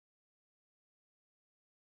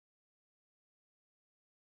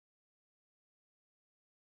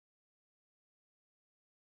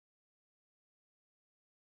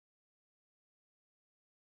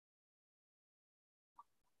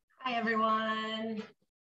Hi, everyone.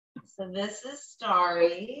 So this is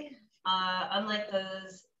Starry. Unlike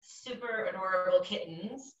those super adorable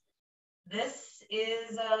kittens, this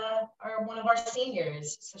is one of our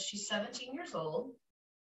seniors. So she's 17 years old.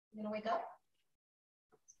 You gonna wake up?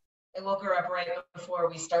 I woke her up right before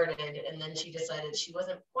we started, and then she decided she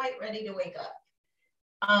wasn't quite ready to wake up.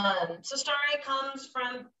 So Starry comes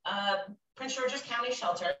from Prince George's County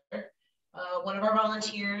Shelter. One of our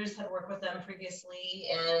volunteers had worked with them previously,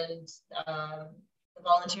 and the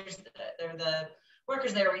volunteers, the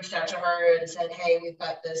workers there, reached out to her and said, "Hey, we've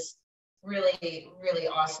got this really, really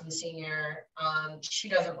awesome senior. She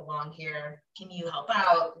doesn't belong here. Can you help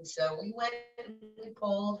out?" And so we went and we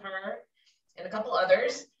pulled her and a couple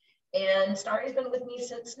others. And Starry's been with me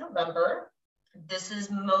since November. This is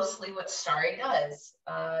mostly what Starry does.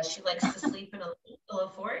 She likes to sleep in a pillow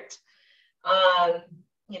fort.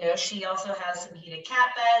 She also has some heated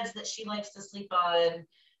cat beds that she likes to sleep on.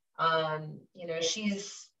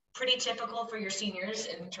 She's pretty typical for your seniors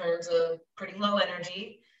in terms of pretty low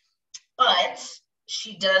energy, but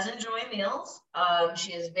she does enjoy meals.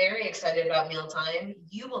 She is very excited about mealtime.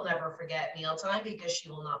 You will never forget mealtime because she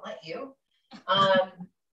will not let you.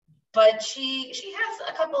 But she has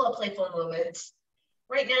a couple of playful moments.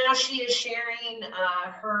 Right now, she is sharing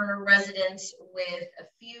her residence with a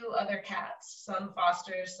few other cats, some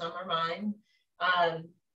fosters, some are mine.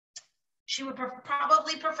 She would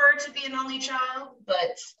probably prefer to be an only child,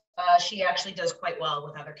 but she actually does quite well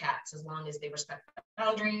with other cats as long as they respect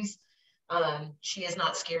boundaries. She is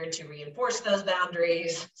not scared to reinforce those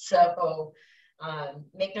boundaries. So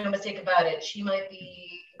make no mistake about it. She might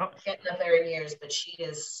be getting up there in years, but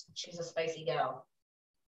she's a spicy gal.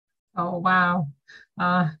 Oh, wow.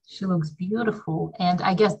 She looks beautiful. And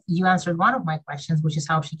I guess you answered one of my questions, which is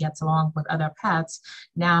how she gets along with other pets.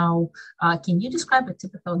 Now, can you describe a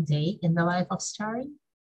typical day in the life of Starry?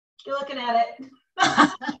 You're looking at it.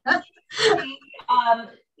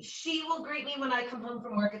 She will greet me when I come home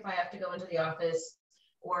from work if I have to go into the office,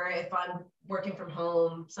 or if I'm working from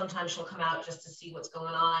home. Sometimes she'll come out just to see what's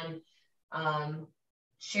going on,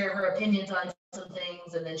 share her opinions on some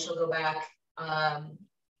things, and then she'll go back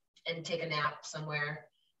and take a nap somewhere.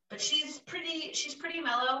 But she's pretty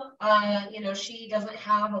mellow. She doesn't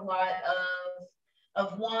have a lot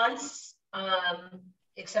of wants,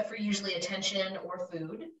 except for usually attention or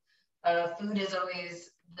food. Food is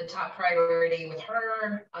always the top priority with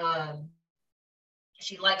her.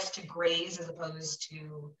 She likes to graze as opposed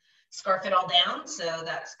to scarf it all down, so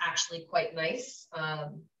that's actually quite nice.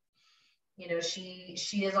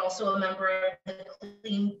 She is also a member of the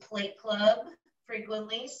Clean Plate Club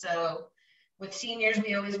frequently. So with seniors,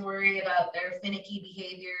 we always worry about their finicky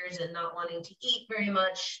behaviors and not wanting to eat very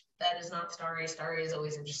much. That is not Starry. Starry is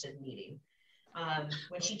always interested in eating.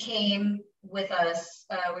 When she came with us,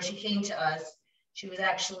 where she came to us, she was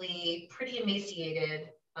actually pretty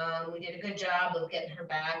emaciated. We did a good job of getting her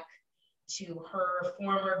back to her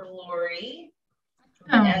former glory.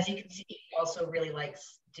 But as you can see, she also really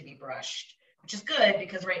likes to be brushed, which is good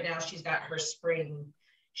because right now she's got her spring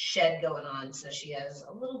shed going on. So she needs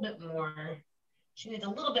a little bit more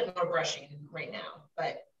brushing right now,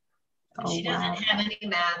 but she doesn't have any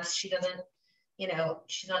mats. She doesn't,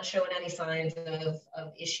 she's not showing any signs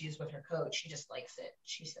of issues with her coat. She just likes it.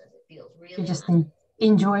 She says it feels really She just nice.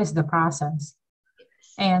 enjoys the process.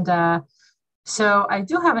 Yes. And so I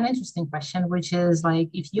do have an interesting question, which is like,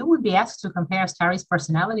 if you would be asked to compare Starry's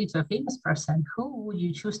personality to a famous person, who would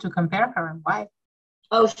you choose to compare her and why?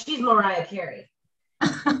 Oh, she's Mariah Carey.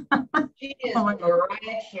 She is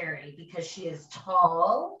Mariah Carey because she is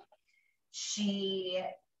tall. She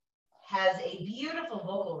has a beautiful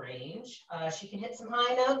vocal range. She can hit some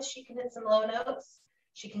high notes. She can hit some low notes.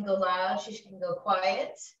 She can go loud. She can go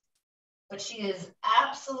quiet. But she is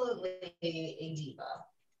absolutely a diva.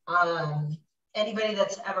 Anybody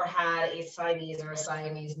that's ever had a Siamese or a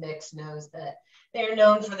Siamese mix knows that they're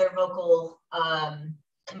known for their vocal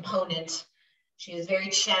component. She is very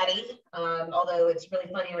chatty, although it's really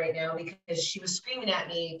funny right now because she was screaming at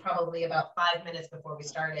me probably about 5 minutes before we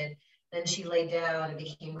started. Then she laid down and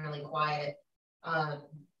became really quiet. But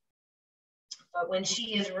when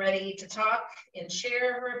she is ready to talk and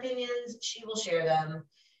share her opinions, she will share them.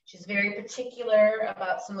 She's very particular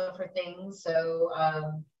about some of her things. So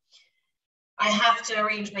I have to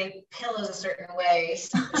arrange my pillows a certain way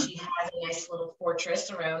so she has a nice little fortress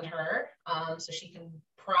around her, so she can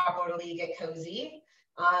properly get cozy.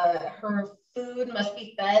 Her food must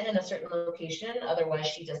be fed in a certain location, otherwise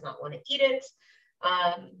she does not want to eat it.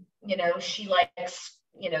 She likes,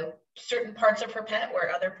 certain parts of her pet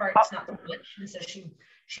where other parts not so much. And so she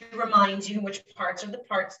reminds you which parts are the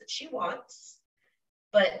parts that she wants.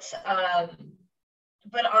 But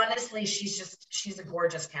honestly, she's a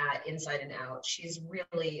gorgeous cat inside and out. She's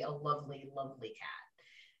really a lovely, lovely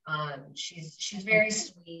cat. She's very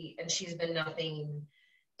sweet, and she's been nothing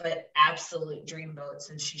but absolute dreamboat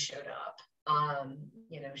since she showed up.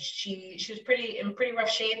 She was in pretty rough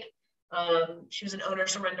shape. She was an owner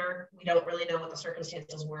surrender. We don't really know what the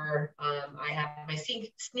circumstances were. I have my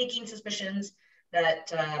sneaking suspicions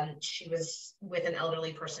that she was with an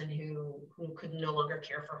elderly person who could no longer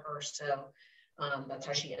care for her. So that's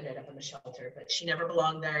how she ended up in the shelter. But she never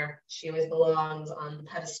belonged there. She always belongs on the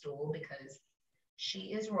pedestal because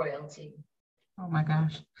she is royalty. Oh my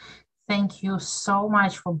gosh. Thank you so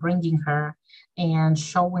much for bringing her and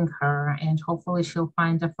showing her, and hopefully she'll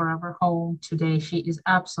find a forever home today. She is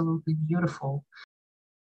absolutely beautiful.